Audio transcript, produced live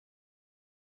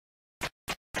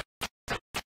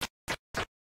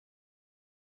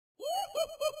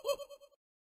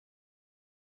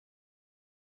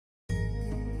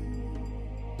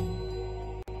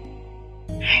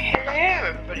Hello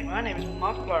everybody, my name is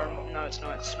Markiplier. No, it's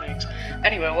not, it's Snakes.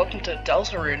 Anyway, welcome to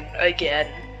Deltarune again.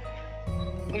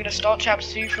 We're gonna start chapter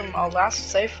 2 from our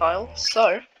last save file,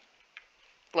 so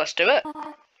let's do it.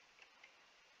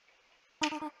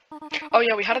 Oh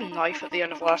yeah, we had a knife at the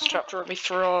end of last chapter and we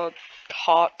threw a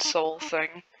heart soul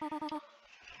thing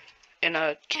in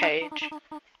a cage.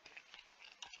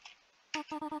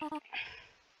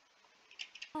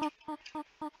 No!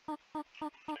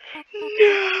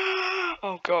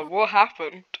 Oh god, what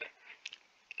happened?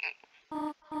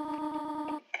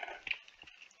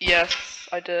 Yes,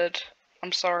 I did.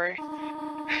 I'm sorry.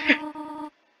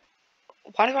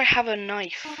 Why do I have a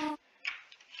knife?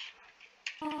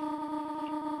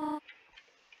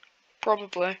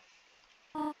 Probably.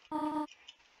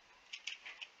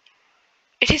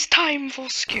 It is time for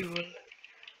school.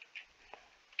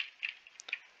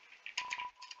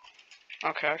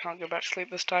 Okay, I can't go back to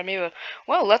sleep this time either.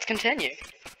 Well, let's continue.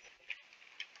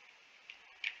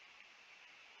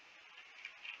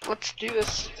 Let's do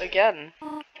this again.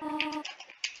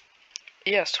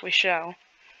 Yes, we shall.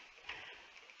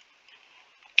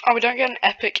 Oh, we don't get an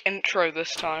epic intro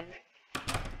this time.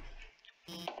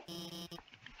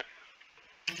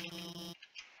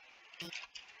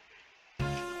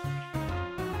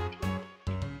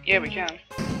 Yeah, we can.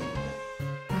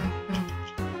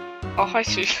 Oh, hi,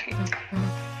 Susie.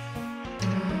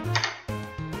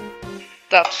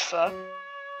 That's fair.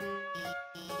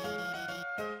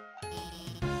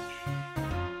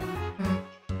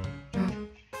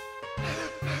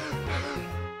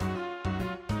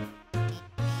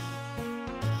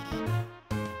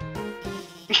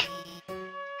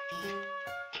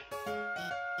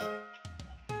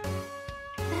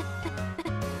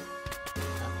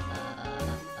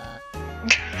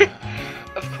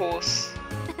 Of course.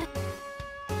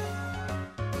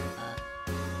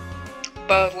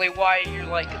 Birdly, why are you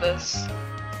like this?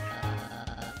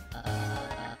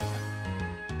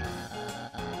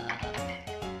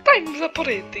 Time's up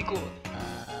pretty good.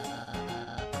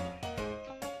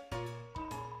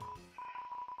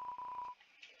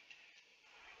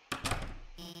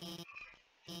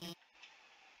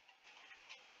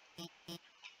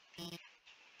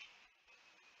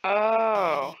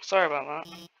 Oh, sorry about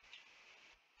that.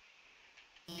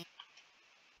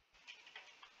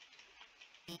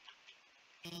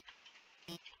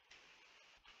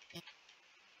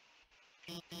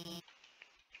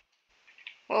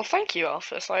 Well, thank you,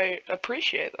 Alphys. I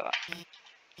appreciate that.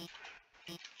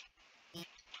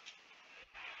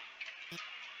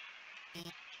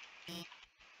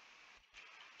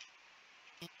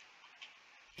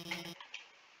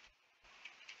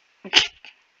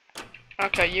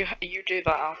 Okay, you do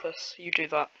that, Alphys. You do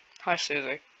that. Hi,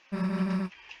 Susie.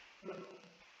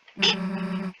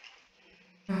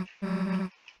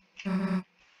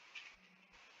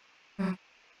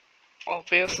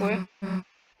 Obviously.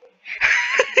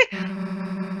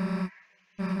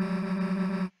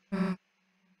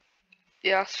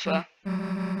 Yeah, that's fair.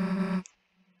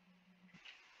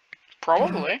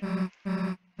 Probably.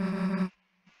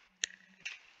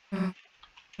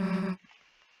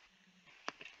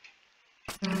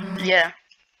 Yeah.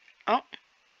 Oh.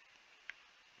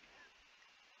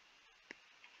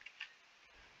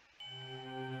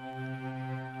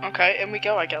 Okay, in we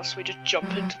go, I guess. We just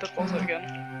jump into the closet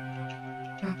again.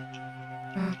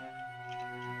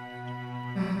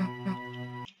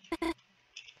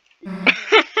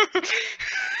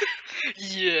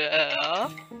 Yeah.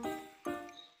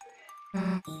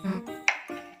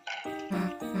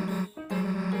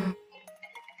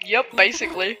 Yep,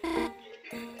 basically.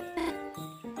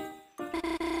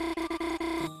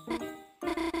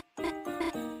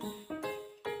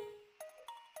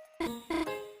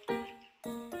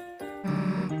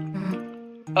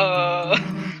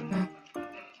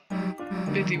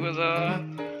 Biddy was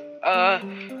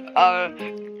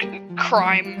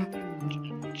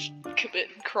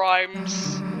committing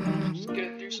crimes, just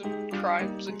gonna do some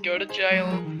crimes and go to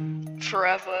jail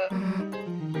forever.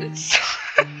 It's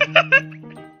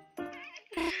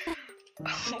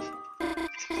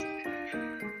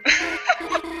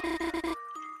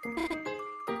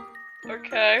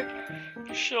okay,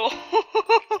 sure.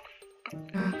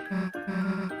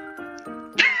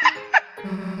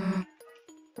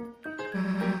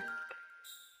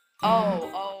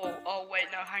 Oh, wait,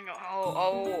 no, hang on.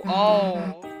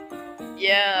 Oh.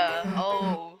 Yeah,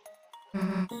 oh.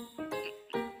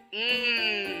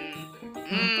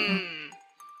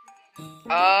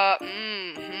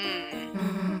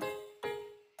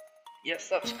 Yes,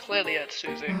 that's clearly it,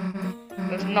 Susie.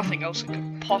 There's nothing else it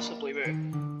could possibly be.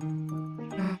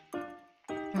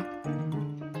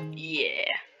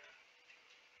 Yeah.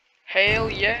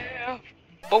 Hell yeah!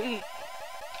 Boom!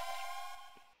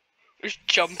 Just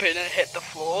jump in and hit the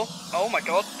floor. Oh my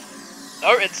god.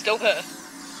 Oh, it's still here.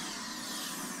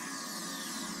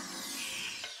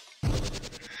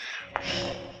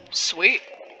 Sweet.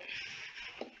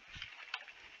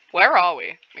 Where are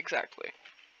we, exactly?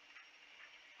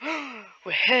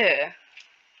 We're here.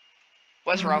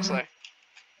 Where's Rousey?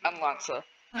 And Lancer.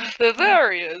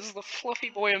 There he is, the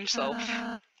fluffy boy himself.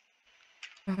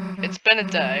 It's been a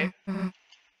day.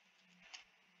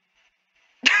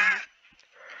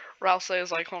 Rousey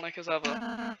is iconic as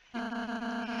ever.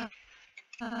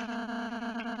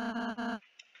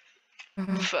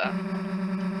 Fair.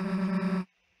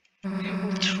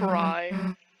 We'll try.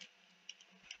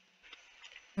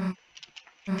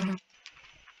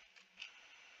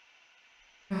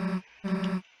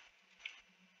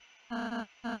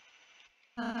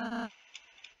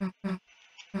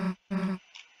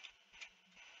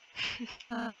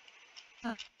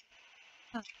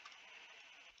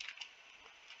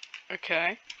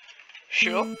 Okay.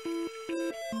 Sure.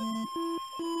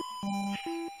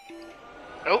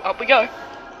 Oh, up we go.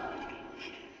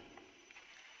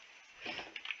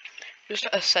 Just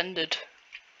ascended.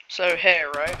 So here,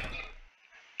 right?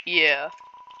 Yeah.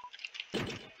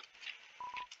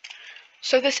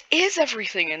 So this is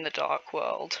everything in the Dark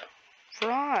World.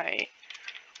 Right.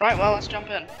 Right, well, let's jump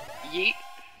in. Yeet.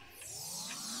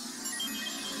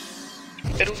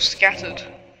 It all scattered.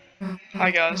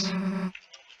 Hi, guys.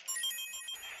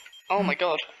 Oh my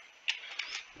god.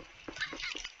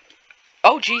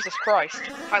 Oh, Jesus Christ.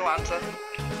 Hi, Lancer.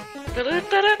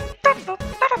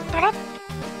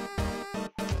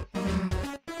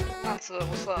 Lancer,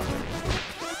 what's up?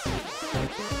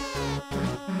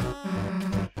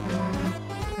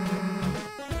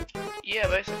 Yeah,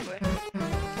 basically.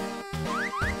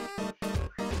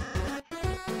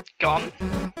 Gone.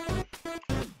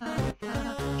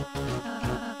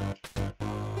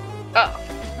 Oh.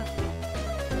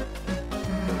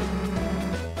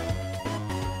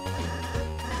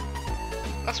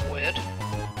 That's weird.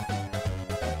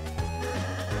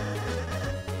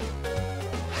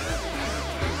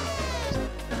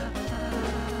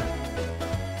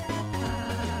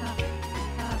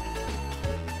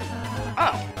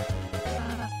 Oh.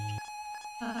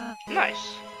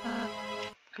 Nice.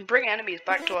 Can bring enemies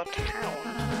back to our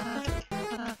town.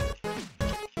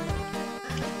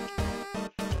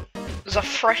 There's a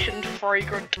fresh and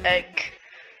fragrant egg.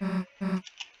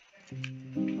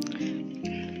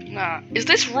 Nah. Is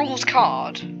this Rules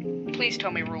card? Please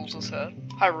tell me Rules is here.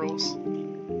 Hi, Rules.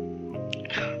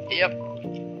 Yep.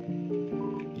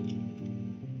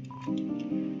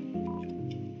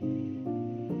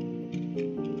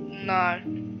 No.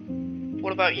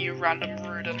 What about you, random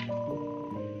Rudin?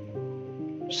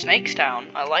 Snakestown,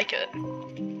 I like it.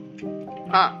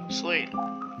 Ah, sweet.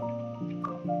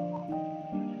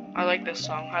 I like this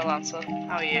song. Hi, Lancer.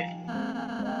 How are you?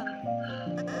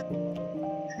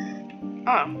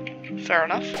 Oh, fair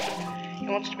enough. He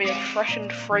wants to be a fresh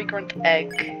and fragrant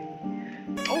egg.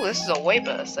 Oh, this is a way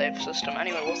better save system.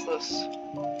 Anyway, what's this?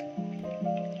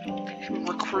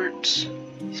 Recruits.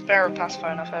 Spare or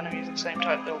pacify enough enemies at the same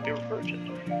time, they will be recruited.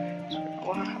 So,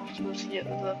 what happens?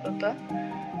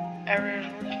 Areas.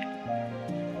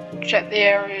 Check the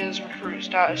area's recruit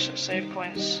status at save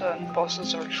points. Certain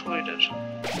bosses are excluded.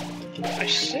 I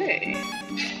see.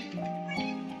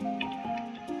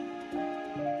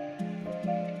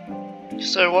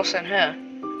 So what's in here?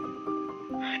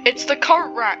 It's the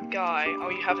coat rack guy. Oh,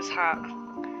 you have his hat.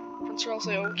 Prince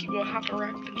Rousey, I will keep your hat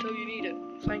erect until you need it.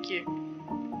 Thank you.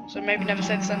 So maybe never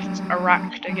say the sentence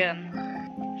erect again.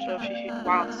 So if you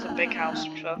wow, this is a big house.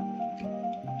 Sure.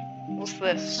 What's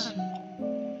this?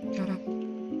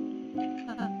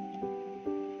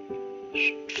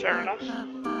 Fair enough.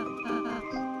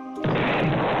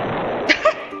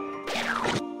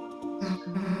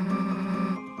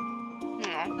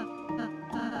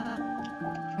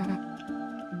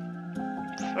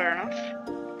 Fair enough.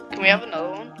 Can we have another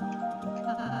one?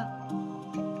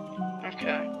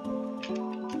 Okay.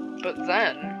 But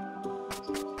then...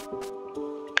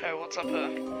 Okay, what's up here?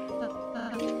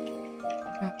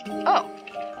 Oh,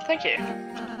 thank you.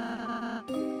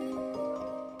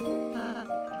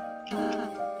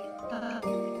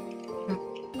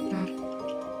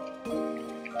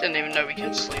 Didn't even know we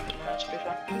could sleep in there, to be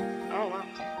fair. Oh wow.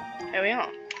 Here we are.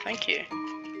 Thank you.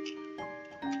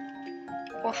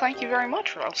 Well, thank you very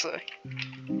much, Rousey.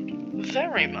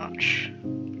 Very much.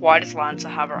 Why does Lancer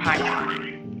have her hang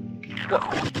on? What?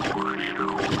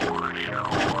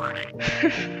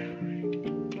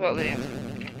 Well,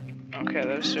 okay,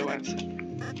 those two went.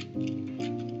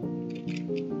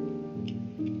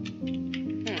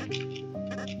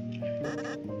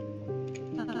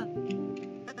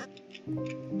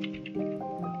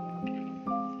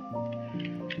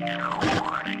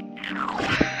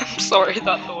 Sorry,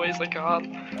 that noise, I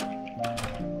can't.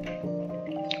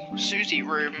 Susie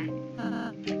room.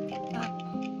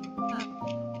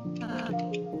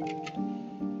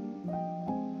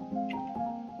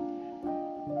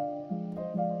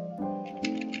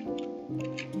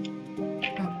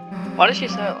 Why did she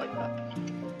say it like that?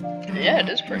 Yeah, it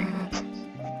is pretty cool.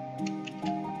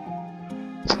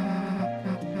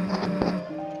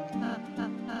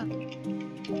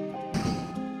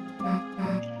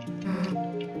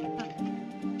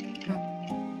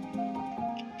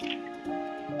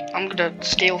 I'm gonna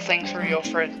steal things from your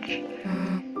fridge.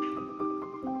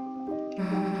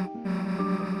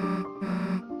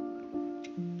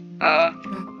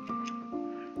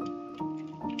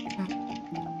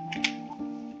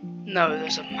 No,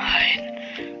 there's a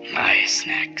mine. My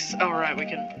snacks. Alright, we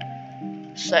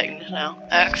can sing now.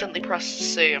 I accidentally pressed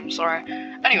C, I'm sorry.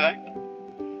 Anyway.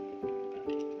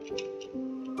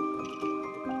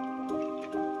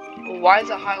 Why is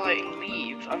it highlighting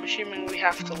leave? I'm assuming we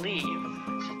have to leave.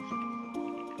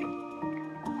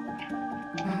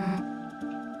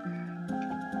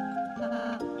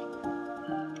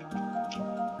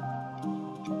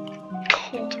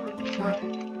 Cauldron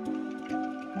friend.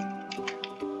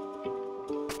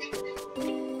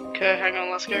 Okay, hang on,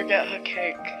 let's go get her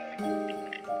cake.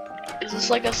 Is this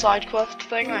like a side quest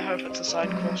thing? I hope it's a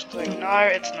side quest thing. No,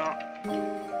 it's not.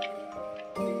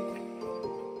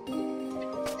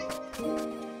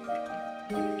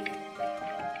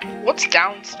 What's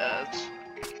downstairs?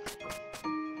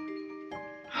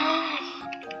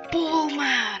 Ball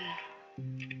man!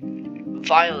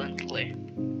 Violently.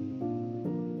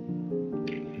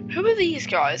 Who are these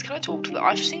guys? Can I talk to them?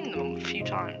 I've seen them a few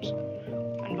times.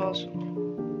 And was.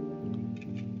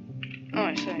 Oh,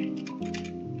 I see.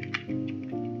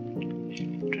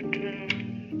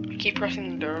 Keep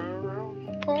pressing the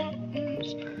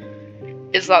buttons.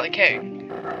 Is that the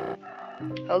king?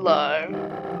 Hello.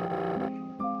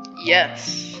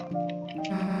 Yes.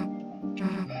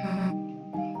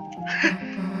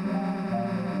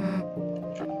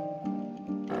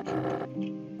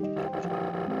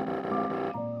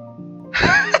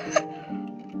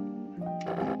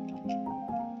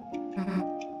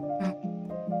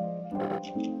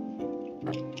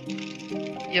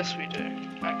 Yes, we do.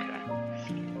 Okay.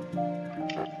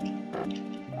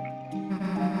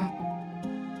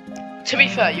 To be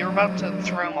fair, you're about to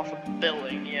throw him off a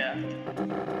building, yeah.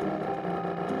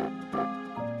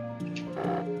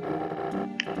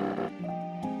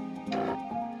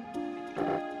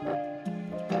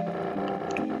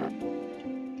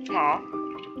 Aw.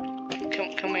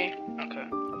 Can we? Okay.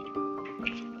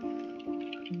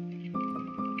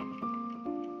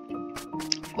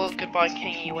 Well, goodbye,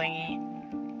 Kingy Wingy.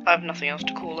 I have nothing else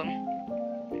to call him.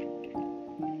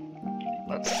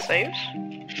 Let's save.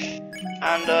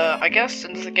 And I guess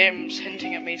since the game's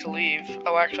hinting at me to leave,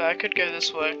 oh actually I could go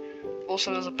this way.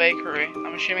 Also there's a bakery.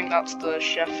 I'm assuming that's the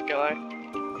chef guy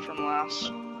from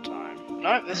last time.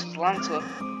 No, this is Lancer.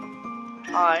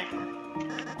 Hi.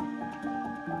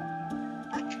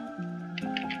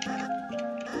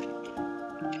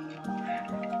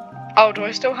 Oh, do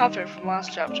I still have it from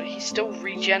last chapter? He's still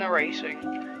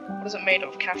regenerating. What is it made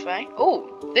of? Cafe?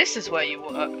 Oh, this is where you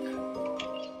work.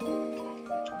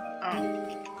 Oh.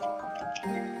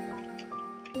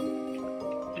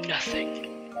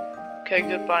 Nothing. Okay,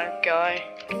 goodbye, guy.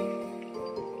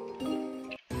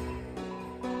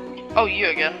 Oh, you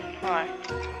again. Hi.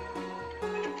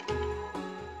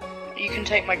 You can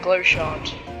take my glow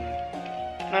shard.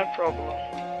 No problem.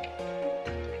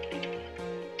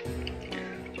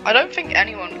 I don't think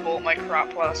anyone bought my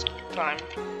crap last time.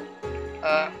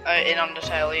 In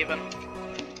Undertale even.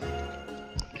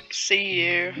 See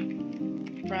you.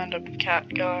 Random cat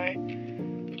guy.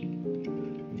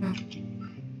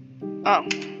 Oh.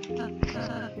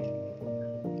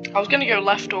 I was gonna go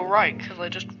left or right, because I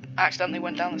just accidentally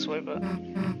went down this way, but...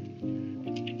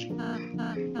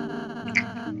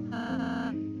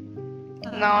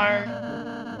 No.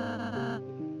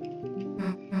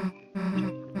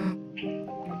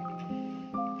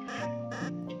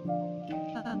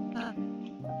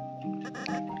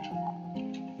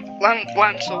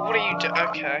 Lancer, what are you doing?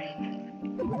 Okay.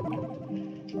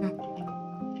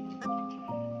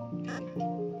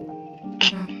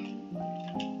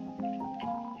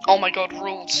 Oh my god,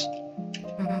 rules.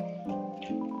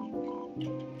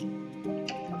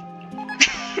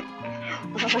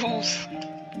 Rules.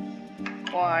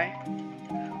 Why?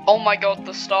 Oh my god,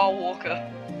 the Star Walker.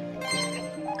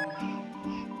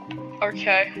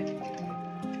 Okay.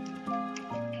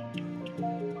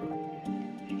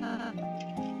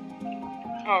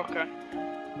 Okay.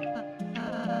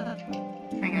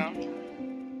 Hang on.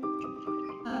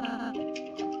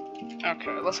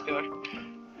 Okay, let's go.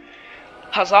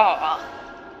 Huzzah!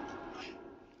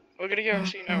 We're gonna go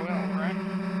see Noel,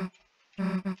 right?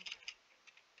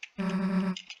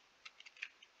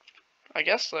 I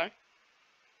guess so.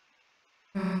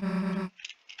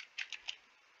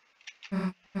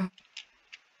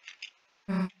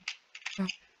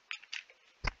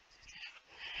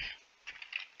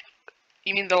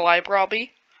 You mean the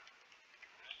library?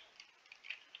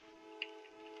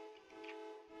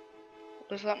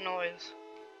 What is that noise?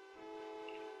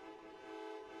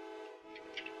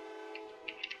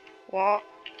 What?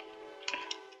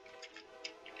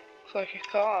 Looks like a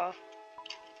car.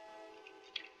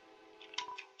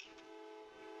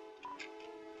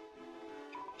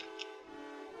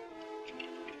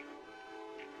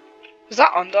 Is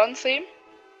that undone theme?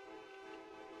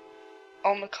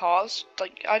 On the cars?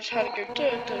 Like, I just had to go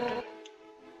duh, duh, duh.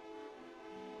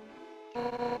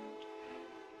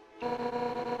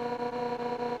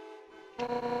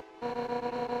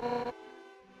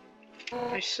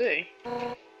 I see.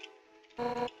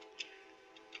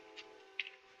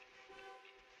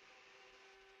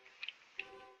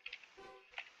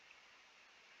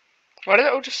 Why did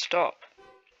it all just stop?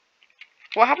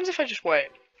 What happens if I just wait?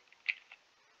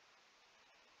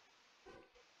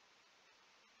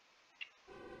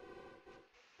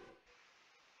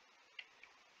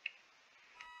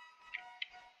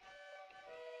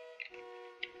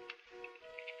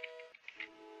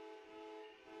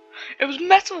 It was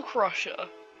Metal Crusher!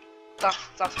 That's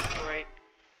great.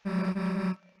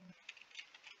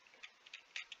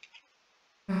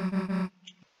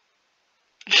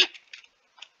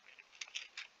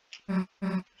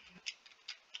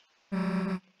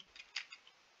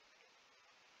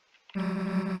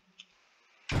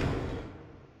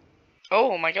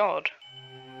 Oh my god.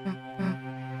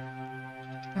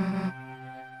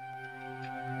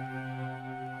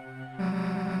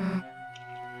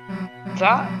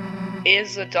 That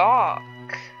is a dark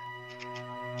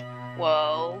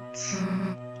world.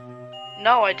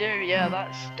 No, I do, yeah,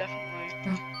 that's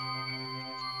definitely.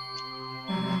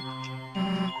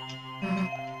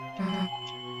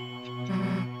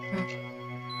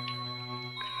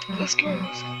 Let's go,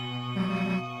 let's go.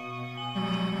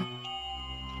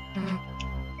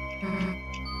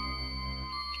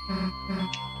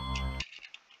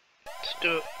 Let's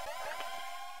do it.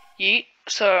 Yeet.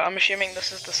 So I'm assuming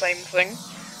this is the same thing.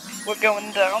 We're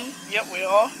going down. Yep, we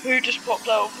are. Who just popped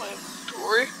out of my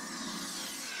inventory?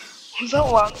 Was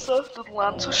that Lancer? Did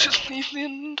Lancer just leave the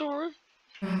inventory?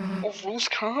 Or Rules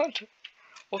Card?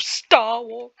 Or Star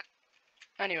Walk?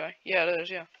 Anyway, yeah, it is,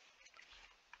 yeah.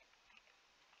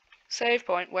 Save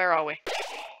point, where are we?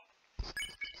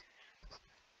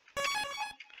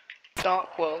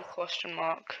 Dark World, question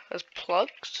mark. There's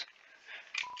plugs?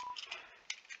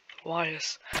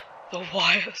 Wires. The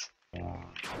wires.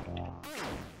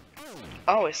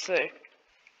 Oh, I see.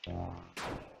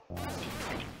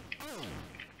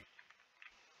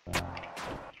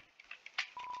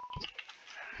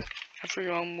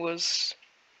 Everyone was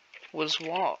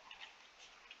what?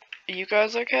 Are you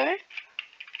guys okay?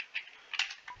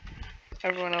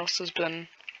 Everyone else has been.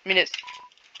 I mean, it's.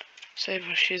 Save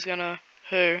her. She's gonna.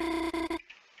 Who?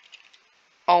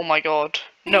 Oh my god.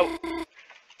 No.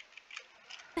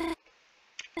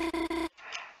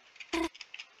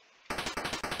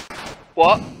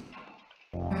 What?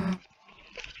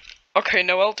 Okay,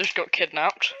 Noel just got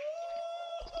kidnapped.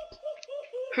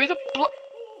 Who the bl-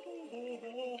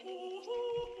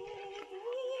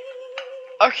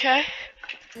 Okay.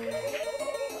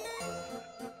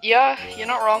 Yeah, you're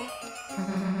not wrong.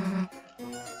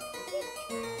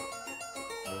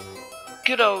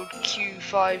 Good old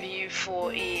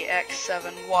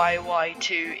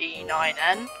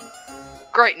Q5U4EX7YY2E9N.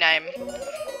 Great name.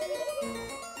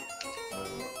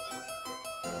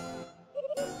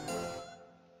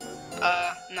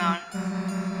 No.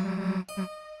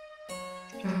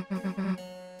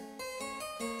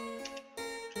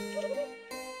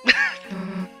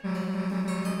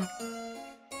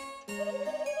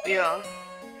 Yeah.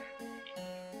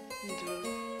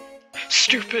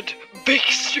 Stupid. Big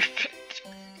stupid.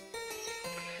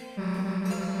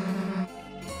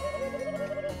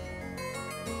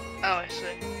 Oh, I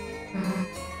see.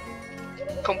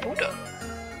 Computer.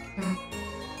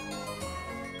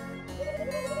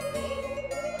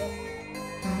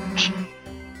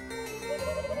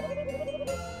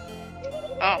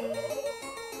 Oh.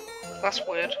 That's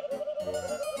weird.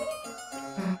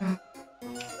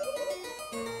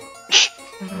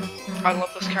 I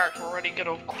love this character already, good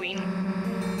old queen.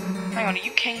 Hang on, are you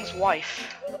King's wife?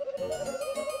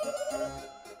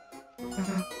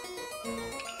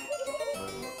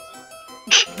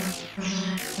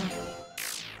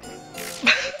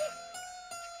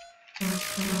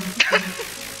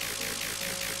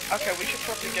 Okay, we should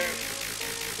probably go.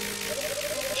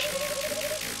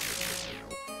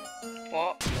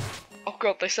 What? Oh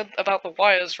god, they said about the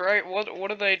wires, right?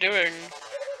 What are they doing?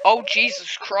 Oh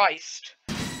Jesus Christ!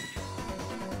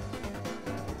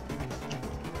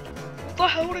 What the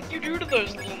hell did you do to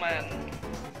those little men?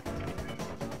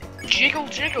 Jiggle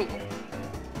jiggle.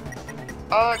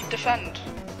 Defend.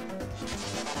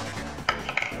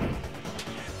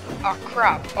 Oh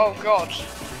crap! Oh god!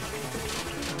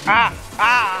 Ah!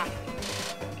 Ah!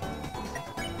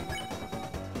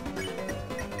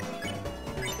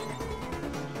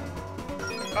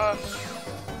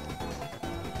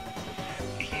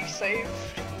 He saved.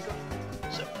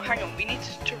 So hang on, we need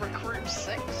to recruit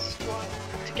 6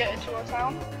 to get into our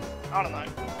town. I don't know.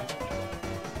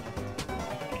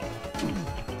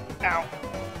 Ow.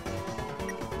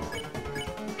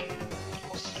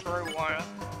 What's throw wire?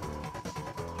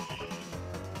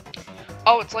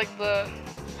 Oh, it's like the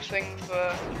thing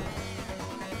for.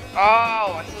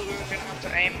 Oh, I thought we were gonna have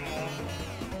to aim more.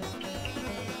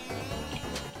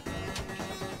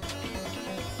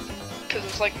 Because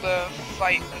it's like the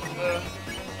fight with the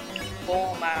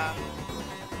ball man.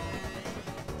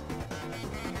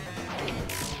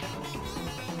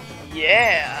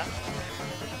 Yeah!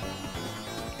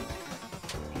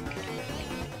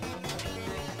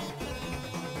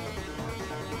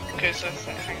 Okay, so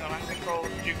hang on, I think I'll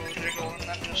jiggle jiggle and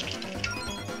then just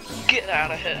get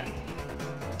out of here.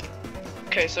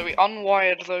 Okay, so we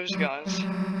unwired those guys.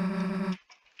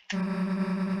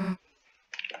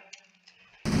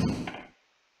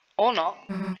 Or not.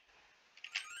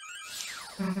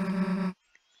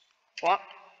 What?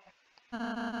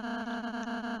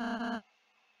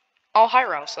 Oh, hi,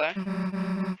 Rousey.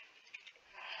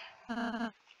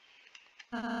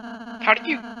 How did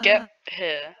you get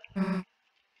here?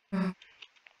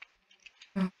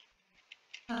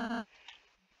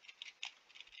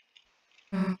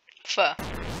 Fair.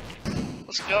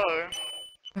 Let's go.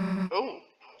 Oh.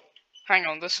 Hang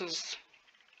on, this is...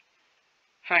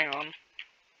 Hang on.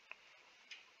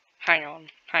 Hang on,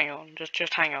 hang on,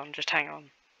 just hang on, just hang on.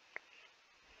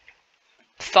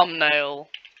 Thumbnail.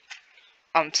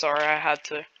 I'm sorry, I had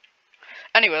to.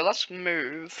 Anyway, let's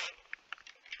move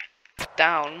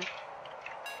down.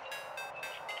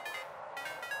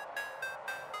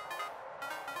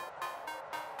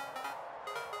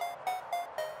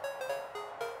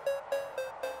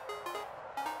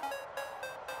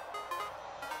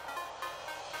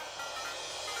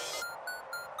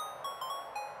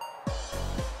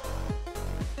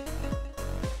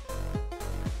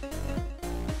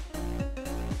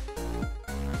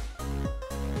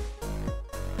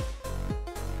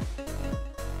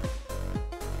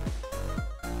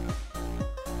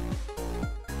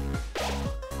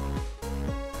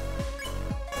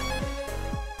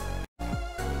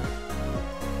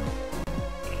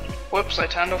 Whoops, I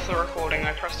turned off the recording,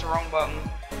 I pressed the wrong button.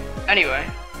 Anyway,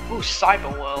 ooh,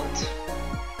 Cyber World.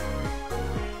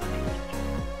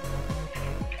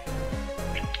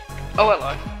 Oh,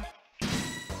 hello.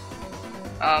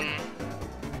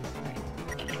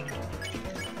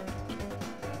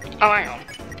 Oh, hang on.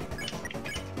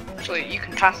 Actually, you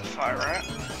can pacify, right?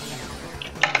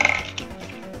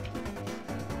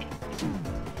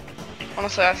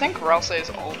 Honestly, I think Rousey's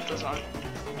old design.